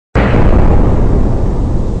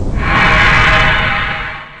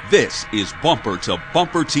This is Bumper to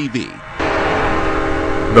Bumper TV.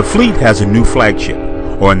 The fleet has a new flagship,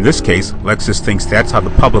 or in this case, Lexus thinks that's how the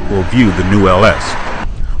public will view the new LS.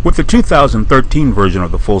 With the 2013 version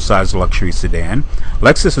of the full-size luxury sedan,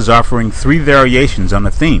 Lexus is offering 3 variations on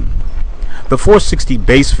the theme. The 460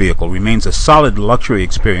 base vehicle remains a solid luxury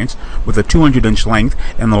experience with a 200-inch length,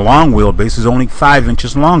 and the long wheelbase is only 5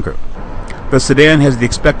 inches longer. The sedan has the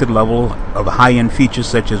expected level of high-end features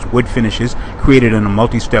such as wood finishes created in a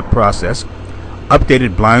multi-step process,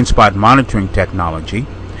 updated blind spot monitoring technology,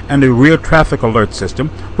 and a rear traffic alert system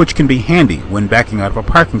which can be handy when backing out of a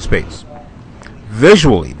parking space.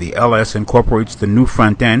 Visually, the LS incorporates the new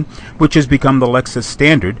front end, which has become the Lexus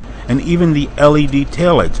standard, and even the LED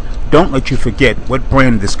taillights don't let you forget what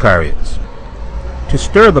brand this car is. To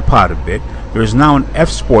stir the pot a bit, there is now an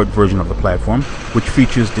F-Sport version of the platform, which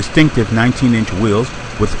features distinctive 19-inch wheels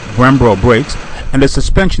with Brembo brakes and a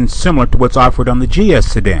suspension similar to what's offered on the GS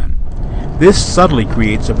sedan. This subtly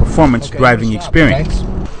creates a performance driving experience.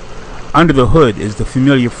 Under the hood is the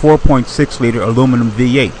familiar 4.6-liter aluminum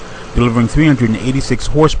V8, delivering 386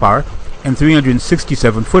 horsepower and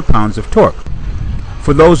 367 foot-pounds of torque.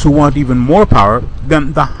 For those who want even more power,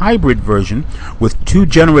 then the hybrid version with 2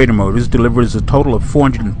 generator motors delivers a total of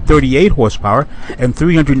 438 horsepower and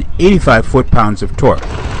 385 foot-pounds of torque,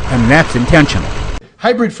 and that's intentional.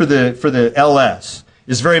 Hybrid for the LS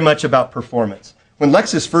is very much about performance. When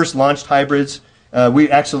Lexus first launched hybrids, we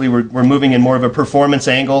actually were moving in more of a performance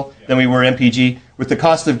angle than we were MPG. With the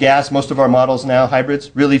cost of gas, most of our models now, hybrids,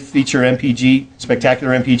 really feature MPG,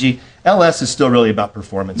 spectacular MPG. LS is still really about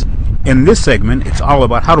performance. In this segment, it's all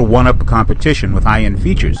about how to one-up the competition with high-end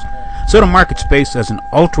features. So to market space as an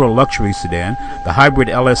ultra-luxury sedan, the hybrid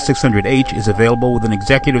LS 600H is available with an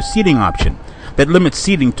executive seating option that limits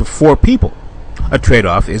seating to 4 people. A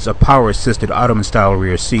trade-off is a power-assisted Ottoman-style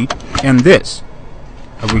rear seat, and this,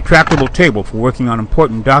 a retractable table for working on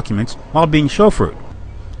important documents while being chauffeured.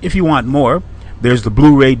 If you want more, there's the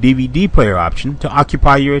Blu-ray DVD player option to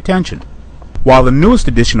occupy your attention. While the newest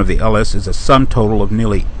edition of the LS is a sum total of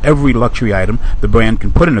nearly every luxury item the brand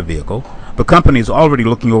can put in a vehicle, the company is already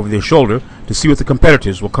looking over their shoulder to see what the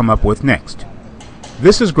competitors will come up with next.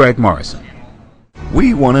 This is Greg Morrison.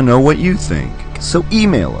 We want to know what you think, so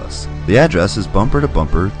email us. The address is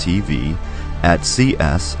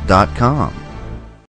bumpertobumpertv@cs.com.